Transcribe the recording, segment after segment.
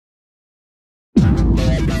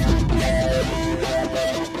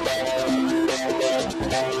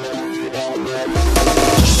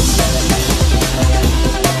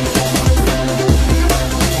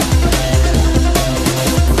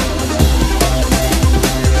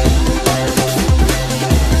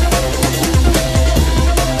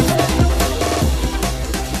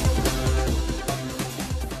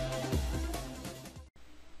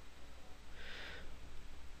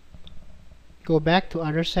go back to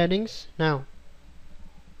other settings. Now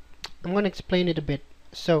I'm going to explain it a bit.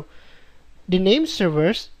 So the name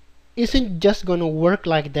servers isn't just going to work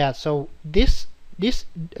like that. So this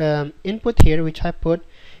input here, which I put,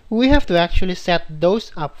 we have to actually set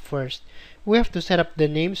those up first. We have to set up the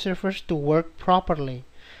name servers to work properly.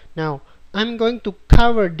 Now I'm going to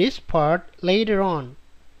cover this part later on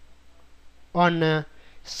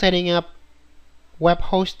setting up web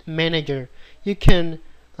host manager. You can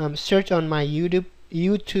search on my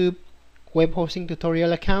YouTube web hosting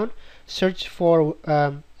tutorial account, search for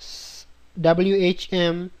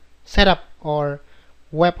WHM setup or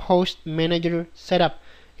web host manager setup,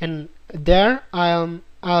 and there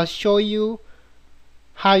I'll show you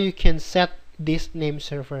how you can set these name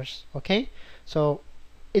servers. Okay, so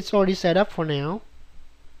it's already set up for now.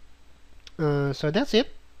 So that's it.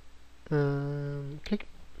 Click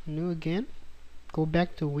new again, go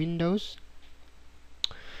back to Windows.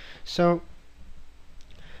 So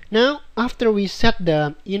now after we set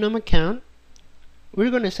the enom account,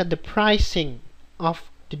 we're going to set the pricing of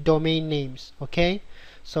the domain names. Okay,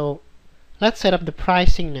 so let's set up the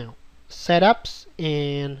pricing now. Setups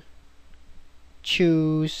and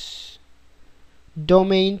choose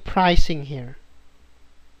domain pricing here.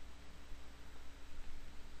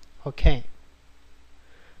 Okay,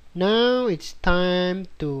 now it's time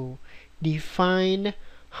to define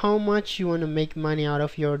how much you want to make money out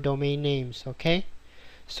of your domain names. Okay,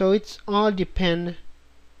 so it's all depend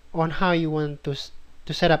on how you want to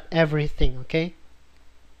set up everything. Okay,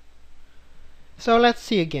 so let's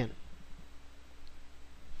see again.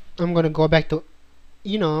 I'm gonna go back to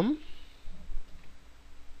enom,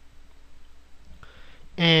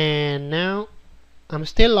 and now I'm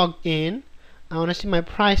still logged in. I want to see my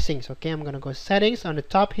pricings. Okay, I'm gonna go settings on the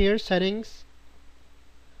top here, settings,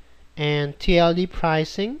 and TLD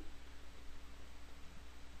pricing.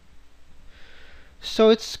 So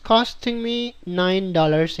it's costing me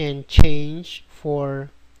 $9 and change for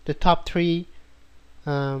the top 3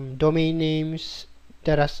 domain names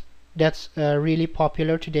that's really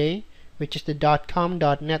popular today, which is the .com,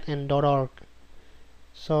 .net, and .org.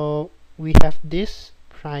 So we have this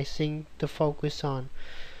pricing to focus on.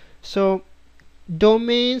 So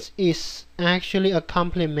domains is actually a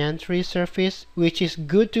complementary service, which is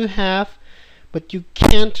good to have, but you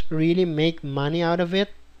can't really make money out of it.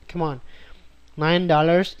 Come on,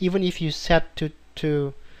 $9, even if you set to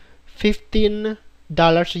 $15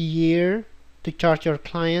 a year to charge your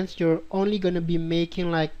clients, you're only going to be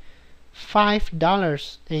making like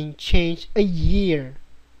 $5 and change a year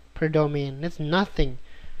per domain. That's nothing.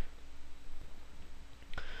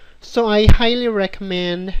 So I highly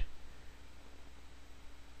recommend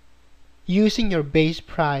using your base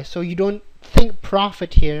price. So you don't think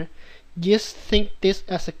profit here, just think this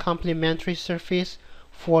as a complementary service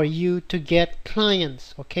for you to get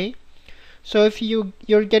clients. Okay, so if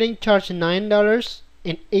you're getting charged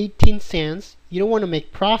 $9.18, you don't want to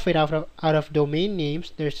make profit out of domain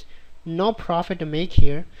names. There's no profit to make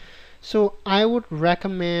here. So I would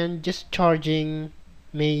recommend just charging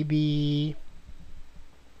maybe,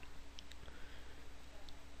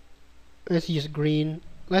 let's use green,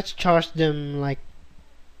 let's charge them like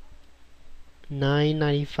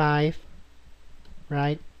 $9.95,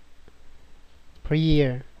 right, per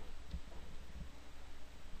year.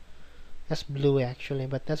 That's blue actually,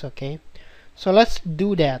 but that's okay. So let's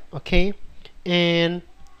do that. Okay, and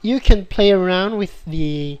you can play around with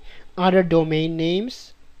the other domain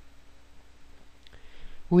names.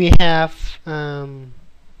 We have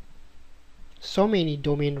so many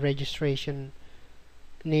domain registration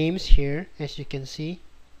names here. As you can see,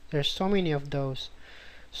 there's so many of those.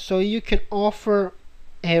 So you can offer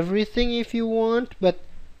everything if you want, but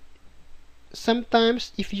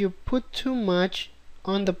sometimes if you put too much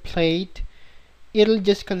on the plate, it'll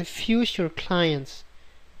just confuse your clients.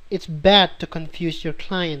 It's bad to confuse your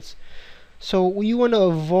clients. So you want to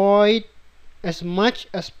avoid as much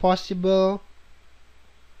as possible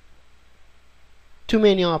too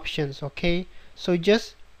many options. Okay, so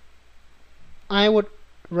just I would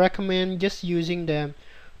recommend just using the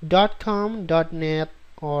 .com, .net,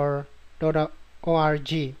 or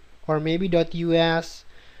 .org, or maybe .us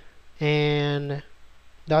and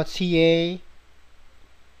 .ca.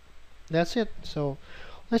 That's it. So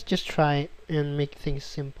let's just try and make things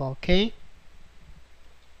simple. Okay,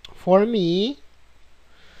 for me,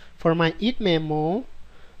 for my eat memo,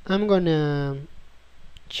 I'm gonna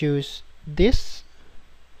choose this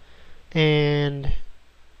and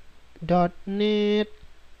 .net.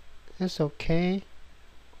 That's okay.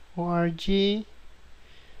 .org,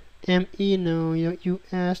 ME, no.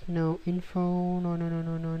 US, no. Info,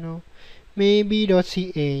 no. Maybe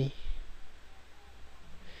 .ca.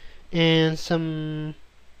 and some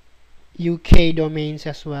UK domains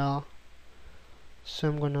as well. So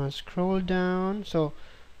I'm gonna scroll down. So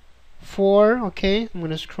 4, okay, I'm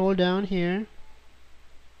gonna scroll down here,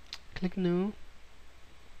 click new.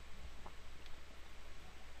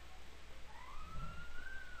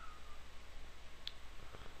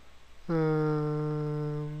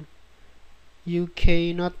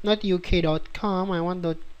 UK, not UK.com. I want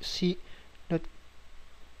 .c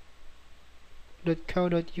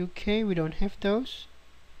 .co.uk. We don't have those.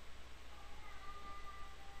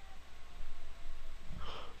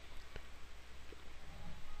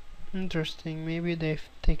 Interesting. Maybe they've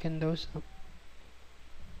taken those up.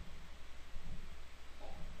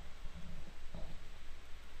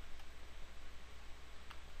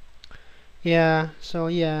 Yeah.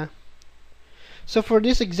 So for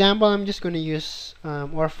this example, I'm just going to use,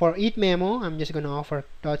 or for eat memo, I'm just going to offer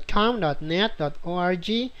 .com, .net,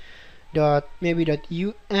 .org, maybe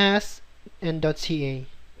 .us, and .ca.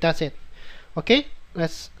 That's it. Okay,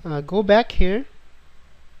 let's go back here,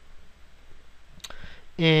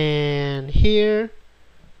 and here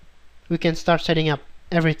we can start setting up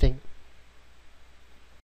everything.